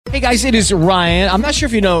Hey guys, it is Ryan. I'm not sure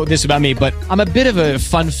if you know this about me, but I'm a bit of a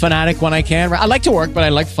fun fanatic when I can. I like to work, but I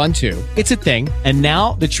like fun too. It's a thing. And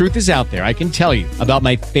now the truth is out there. I can tell you about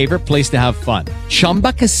my favorite place to have fun.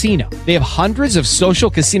 Chumba Casino. They have hundreds of social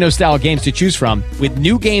casino style games to choose from with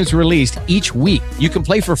new games released each week. You can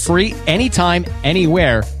play for free anytime,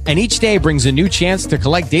 anywhere. And each day brings a new chance to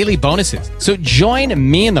collect daily bonuses. So join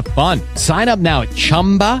me in the fun. Sign up now at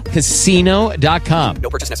ChumbaCasino.com. No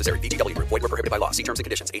purchase necessary. VGW. Void where prohibited by law. See terms and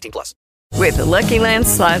conditions. 18+. With the Lucky Land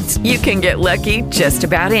Slots, you can get lucky just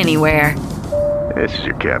about anywhere. This is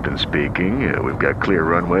your captain speaking. We've got clear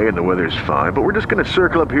runway and the weather's fine, but we're just going to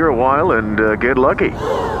circle up here a while and get lucky.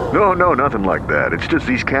 No, nothing like that. It's just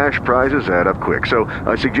these cash prizes add up quick. So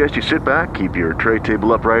I suggest you sit back, keep your tray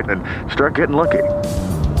table upright, and start getting lucky.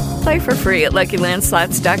 Play for free at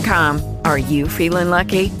LuckyLandSlots.com. Are you feeling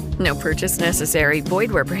lucky? No purchase necessary.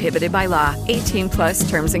 Void where prohibited by law. 18+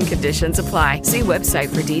 terms and conditions apply. See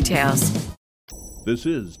website for details. This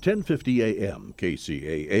is 1050 AM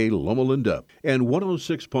KCAA Loma Linda and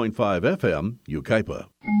 106.5 FM Yucaipa.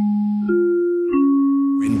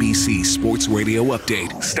 NBC Sports Radio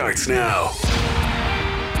Update starts now.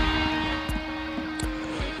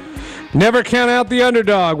 Never count out the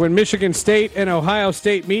underdog when Michigan State and Ohio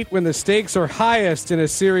State meet when the stakes are highest in a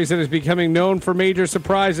series that is becoming known for major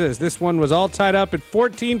surprises. This one was all tied up at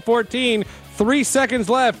 14-14. 3 seconds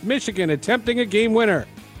left. Michigan attempting a game winner.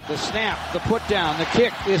 The snap, the put down, the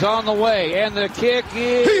kick is on the way, and the kick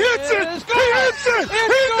is... He hits it! He hits it!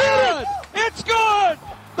 It's good! It's good!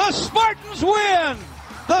 The Spartans win!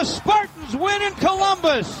 The Spartans win in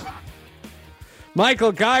Columbus!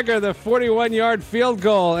 Michael Geiger, the 41-yard field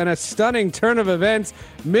goal, and a stunning turn of events.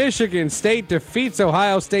 Michigan State defeats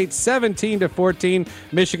Ohio State 17-14.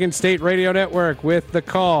 Michigan State Radio Network with the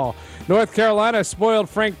call. North Carolina spoiled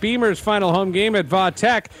Frank Beamer's final home game at Va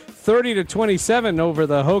Tech, 30-27 over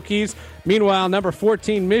the Hokies. Meanwhile, number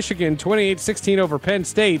 14 Michigan 28-16 over Penn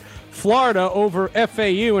State. Florida over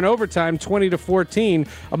FAU in overtime 20-14.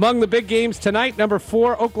 Among the big games tonight, number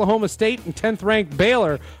 4 Oklahoma State and 10th ranked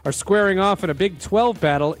Baylor are squaring off in a Big 12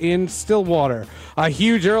 battle in Stillwater. A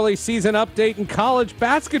huge early season update in college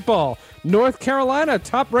basketball. North Carolina,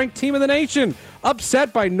 top-ranked team in the nation,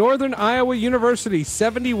 upset by Northern Iowa University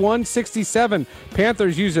 71-67.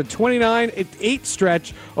 Panthers used a 29-8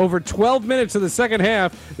 stretch over 12 minutes of the second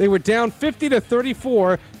half. They were down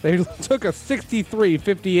 50-34. They took a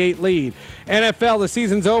 63-58 lead. NFL, the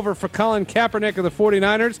season's over for Colin Kaepernick of the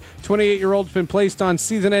 49ers. 28-year-old's been placed on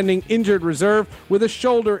season-ending injured reserve with a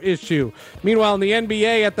shoulder issue. Meanwhile, in the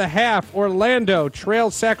NBA at the half, Orlando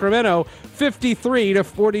trails Sacramento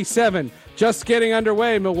 53-47. Just getting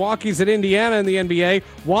underway, Milwaukee's at Indiana in the NBA.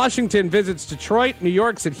 Washington visits Detroit. New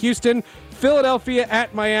York's at Houston. Philadelphia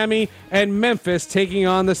at Miami, and Memphis taking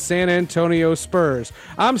on the San Antonio Spurs.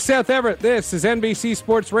 I'm Seth Everett. This is NBC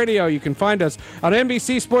Sports Radio. You can find us on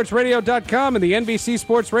NBCSportsRadio.com and the NBC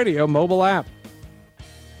Sports Radio mobile app.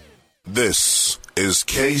 This is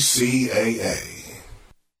KCAA.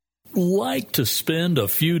 Like to spend a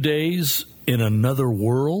few days in another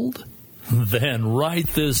world? Then write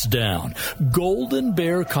this down. Golden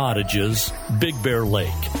Bear Cottages, Big Bear Lake.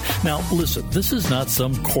 Now, listen, this is not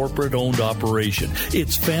some corporate-owned operation.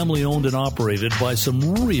 It's family-owned and operated by some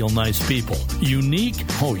real nice people. Unique?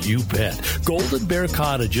 Oh, you bet. Golden Bear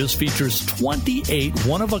Cottages features 28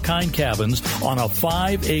 one-of-a-kind cabins on a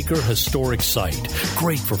 5-acre historic site.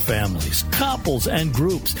 Great for families, couples, and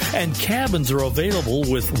groups. And cabins are available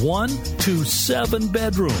with 1 to 7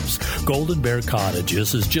 bedrooms. Golden Bear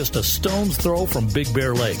Cottages is just a stone's throw from Big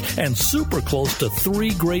Bear Lake and super close to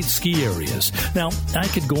 3 great ski areas. Now, I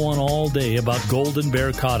could go on all day about Golden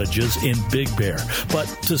Bear Cottages in Big Bear, but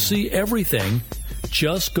to see everything,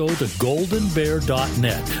 just go to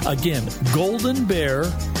goldenbear.net. Again,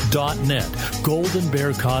 goldenbear.net. Golden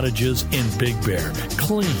Bear Cottages in Big Bear.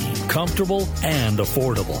 Clean, comfortable, and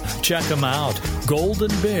affordable. Check them out.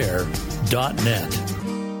 goldenbear.net.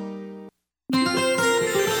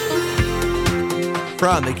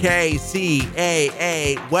 From the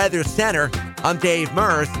KCAA Weather Center, I'm Dave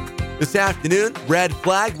Murs. This afternoon, red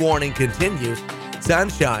flag warning continues.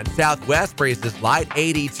 Sunshine, southwest breezes light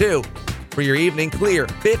 82. For your evening, clear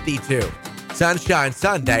 52. Sunshine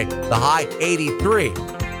Sunday, the high 83.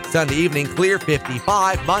 Sunday evening, clear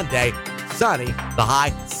 55. Monday, sunny, the high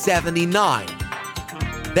 79.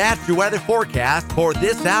 That's your weather forecast for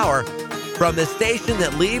this hour from the station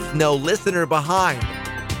that leaves no listener behind.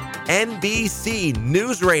 NBC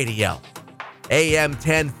News Radio, AM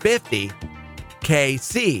 1050,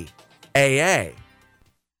 KCAA.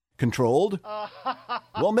 Controlled?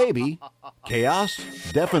 Well, maybe. Chaos?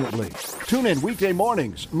 Definitely. Tune in weekday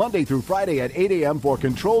mornings, Monday through Friday at 8 a.m. for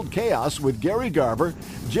Controlled Chaos with Gary Garver,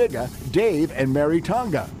 Jigga, Dave, and Mary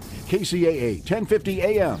Tonga. KCAA 1050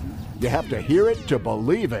 AM. You have to hear it to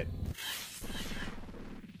believe it.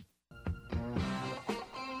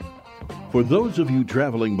 For those of you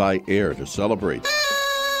traveling by air to celebrate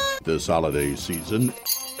this holiday season,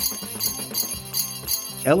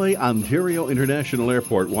 LA Ontario International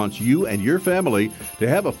Airport wants you and your family to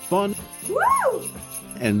have a fun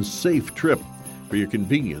and safe trip. For your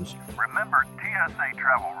convenience, remember, TSA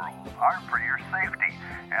travel rules are for your safety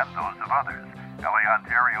and those of others. LA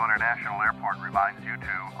Ontario International Airport reminds you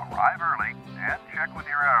to arrive early and check with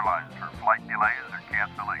your airlines for flight delays or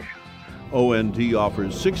cancellations. ONT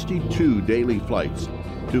offers 62 daily flights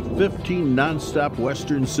to 15 nonstop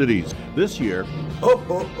western cities. This year,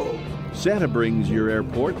 Santa brings your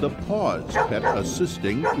airport the Pause Pet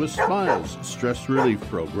Assisting with Smiles stress relief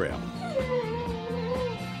program.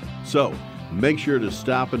 So, make sure to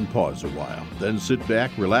stop and pause a while, then sit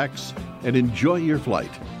back, relax, and enjoy your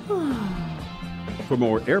flight. For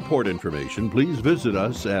more airport information, please visit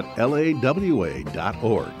us at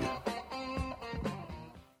lawa.org.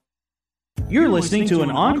 You're listening to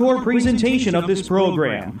an encore presentation of this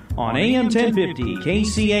program on AM 1050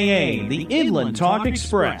 KCAA, the Inland Talk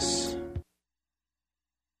Express.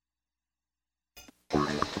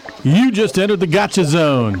 You just entered the Gotcha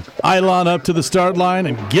Zone. Line up to the start line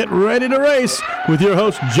and get ready to race with your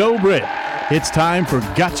host, Joe Britt. It's time for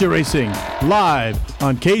Gotcha Racing, live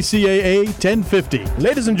on KCAA 1050.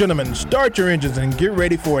 Ladies and gentlemen, start your engines and get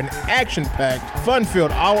ready for an action-packed,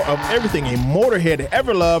 fun-filled hour of everything a motorhead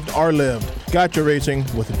ever loved or lived. Gotcha Racing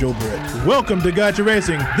with Joe Britt. Welcome to Gotcha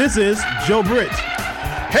Racing. This is Joe Britt.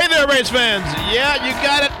 Hey there, race fans. Yeah, you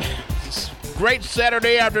got it. It's a great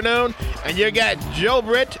Saturday afternoon, and you got Joe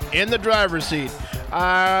Britt in the driver's seat.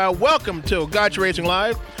 Welcome to Gotcha Racing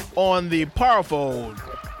Live on the powerful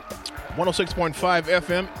 106.5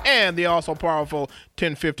 FM and the also powerful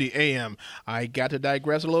 1050 AM. I got to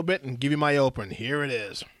digress a little bit and give you my open. Here it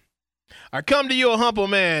is. I come to you a humble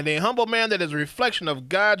man that is a reflection of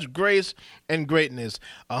God's grace and greatness,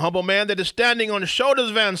 a humble man that is standing on the shoulders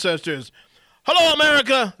of ancestors. Hello,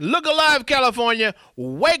 America. Look alive, California.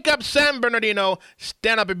 Wake up, San Bernardino.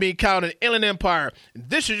 Stand up and be counted, Inland Empire.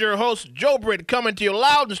 This is your host, Joe Britt, coming to you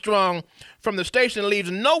loud and strong from the station that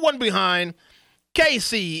leaves no one behind,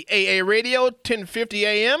 KCAA Radio, 1050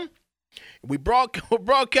 AM. We're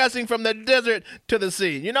broadcasting from the desert to the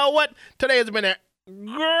sea. You know what? Today has been a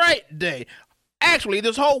great day. Actually,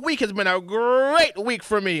 this whole week has been a great week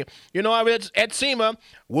for me. You know, I was at SEMA.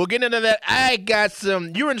 We'll get into that.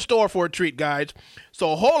 You're in store for a treat, guys.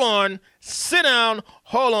 So hold on, sit down,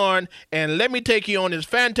 hold on, and let me take you on this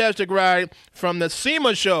fantastic ride from the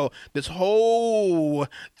SEMA show. This whole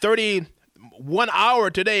 31 hour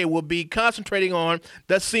today will be concentrating on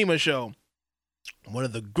the SEMA show. One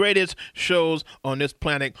of the greatest shows on this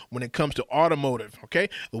planet when it comes to automotive, okay?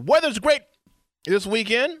 The weather's great this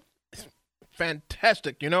weekend. It's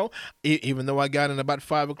fantastic, you know, even though I got in about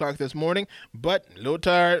 5 o'clock this morning, but a little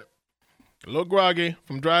tired, a little groggy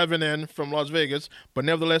from driving in from Las Vegas, but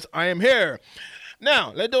nevertheless, I am here.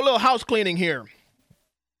 Now, let's do a little house cleaning here.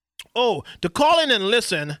 Oh, to call in and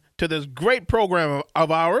listen to this great program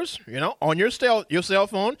of ours, you know, on your cell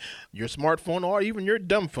phone, your smartphone, or even your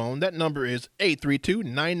dumb phone, that number is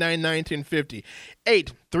 832-999-1050.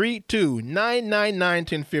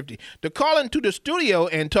 832-999-1050. To call into the studio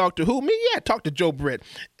and talk to who? Me? Yeah, talk to Joe Britt.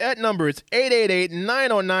 That number is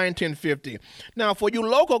 888-909-1050. Now, for you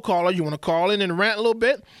local callers, you want to call in and rant a little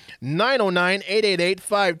bit?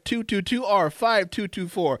 909-888-5222 or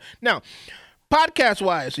 5224. Now,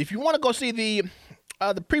 podcast-wise, if you want to go see the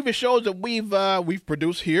previous shows that we've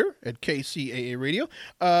produced here at KCAA Radio,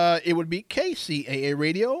 it would be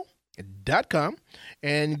kcaaradio.com,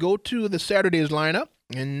 and go to the Saturdays lineup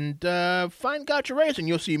and find Gotcha Racing.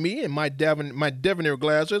 You'll see me in my Devanir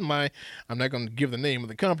glasses. I'm not going to give the name of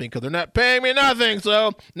the company because they're not paying me nothing.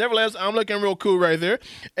 So, nevertheless, I'm looking real cool right there.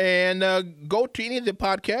 And go to any of the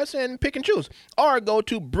podcasts and pick and choose, or go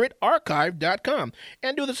to BritArchive.com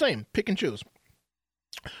and do the same. Pick and choose.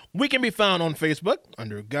 We can be found on Facebook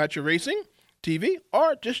under Gotcha Racing TV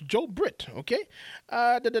or just Joe Britt, okay?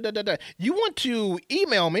 You want to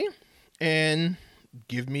email me and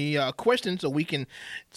give me questions so we can